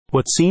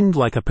What seemed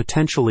like a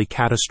potentially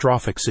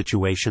catastrophic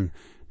situation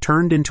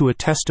turned into a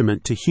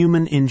testament to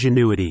human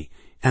ingenuity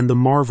and the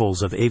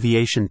marvels of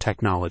aviation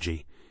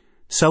technology.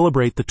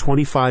 Celebrate the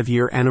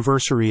 25-year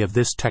anniversary of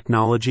this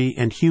technology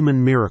and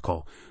human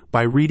miracle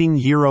by reading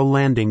Euro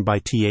Landing by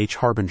T.H.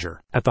 Harbinger.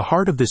 At the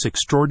heart of this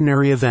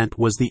extraordinary event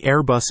was the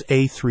Airbus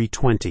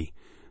A320,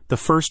 the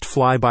first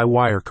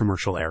fly-by-wire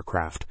commercial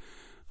aircraft.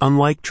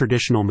 Unlike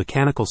traditional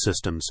mechanical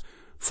systems,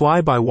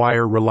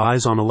 fly-by-wire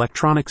relies on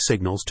electronic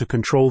signals to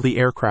control the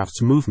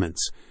aircraft's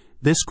movements.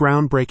 This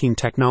groundbreaking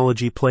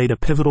technology played a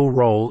pivotal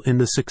role in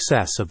the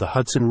success of the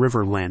Hudson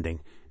River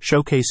landing,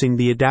 showcasing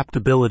the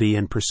adaptability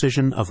and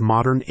precision of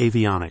modern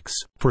avionics.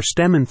 For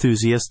STEM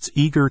enthusiasts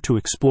eager to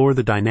explore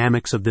the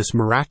dynamics of this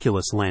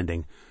miraculous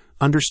landing,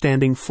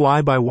 understanding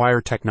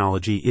fly-by-wire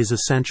technology is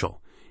essential.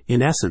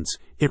 In essence,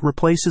 it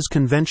replaces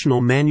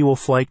conventional manual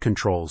flight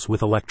controls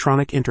with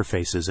electronic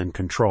interfaces and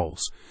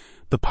controls.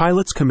 The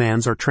pilot's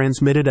commands are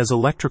transmitted as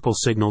electrical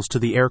signals to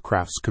the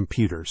aircraft's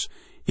computers,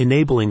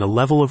 enabling a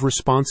level of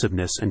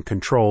responsiveness and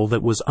control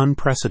that was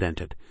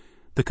unprecedented.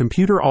 The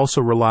computer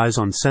also relies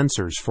on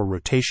sensors for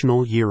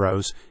rotational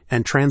gyros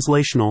and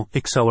translational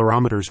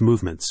accelerometers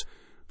movements.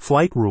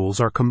 Flight rules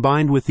are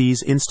combined with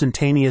these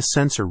instantaneous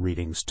sensor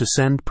readings to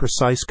send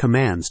precise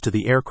commands to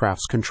the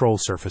aircraft's control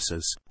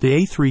surfaces.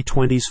 The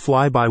A320's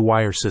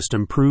fly-by-wire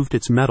system proved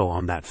its mettle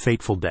on that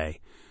fateful day.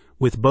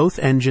 With both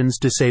engines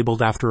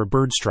disabled after a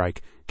bird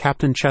strike,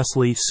 Captain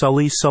Chesley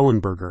Sully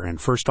Sullenberger and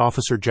First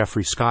Officer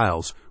Jeffrey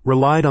Skiles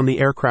relied on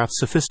the aircraft's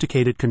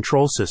sophisticated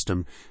control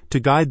system to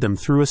guide them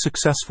through a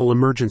successful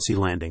emergency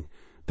landing.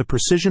 The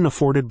precision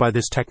afforded by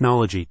this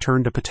technology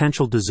turned a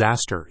potential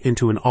disaster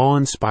into an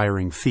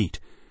awe-inspiring feat.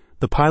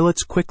 The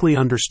pilots quickly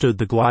understood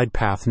the glide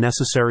path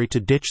necessary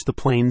to ditch the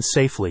plane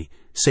safely,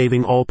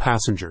 saving all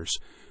passengers.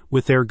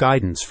 With their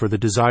guidance for the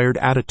desired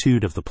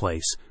attitude of the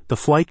place, the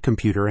flight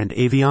computer and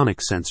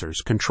avionics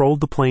sensors controlled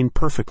the plane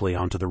perfectly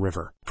onto the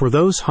river. For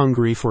those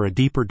hungry for a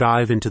deeper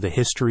dive into the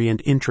history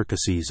and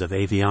intricacies of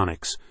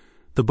avionics,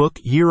 the book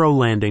Euro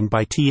Landing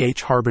by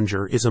T.H.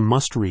 Harbinger is a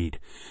must-read.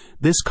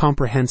 This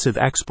comprehensive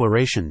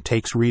exploration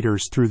takes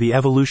readers through the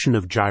evolution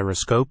of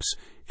gyroscopes,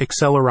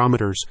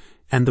 accelerometers,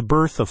 and the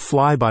birth of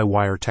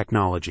fly-by-wire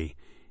technology.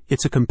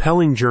 It's a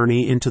compelling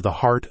journey into the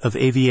heart of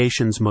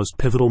aviation's most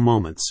pivotal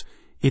moments.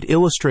 It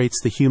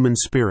illustrates the human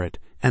spirit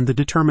and the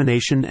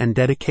determination and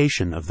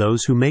dedication of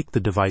those who make the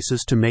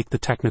devices to make the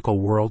technical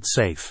world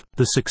safe.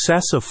 The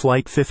success of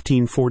Flight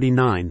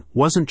 1549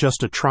 wasn't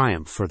just a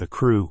triumph for the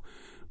crew,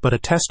 but a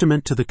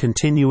testament to the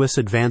continuous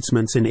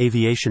advancements in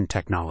aviation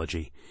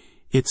technology.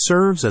 It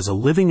serves as a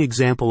living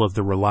example of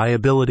the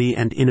reliability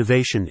and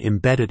innovation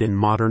embedded in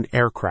modern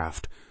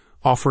aircraft,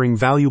 offering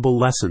valuable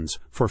lessons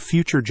for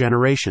future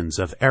generations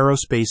of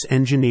aerospace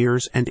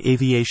engineers and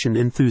aviation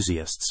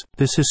enthusiasts.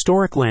 This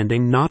historic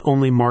landing not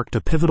only marked a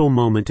pivotal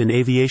moment in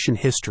aviation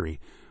history,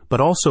 but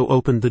also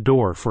opened the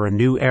door for a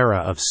new era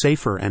of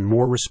safer and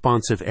more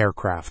responsive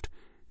aircraft.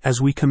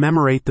 As we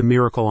commemorate the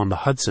miracle on the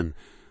Hudson,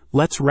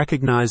 let's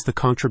recognize the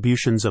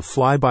contributions of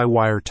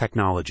fly-by-wire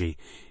technology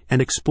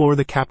and explore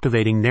the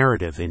captivating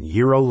narrative in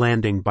Euro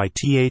Landing by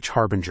T.H.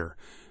 Harbinger,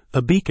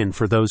 a beacon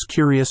for those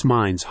curious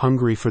minds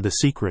hungry for the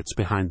secrets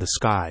behind the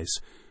skies.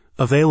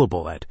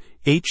 Available at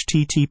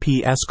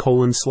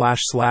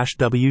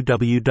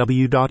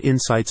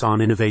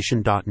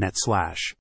https://www.insightsoninnovation.net/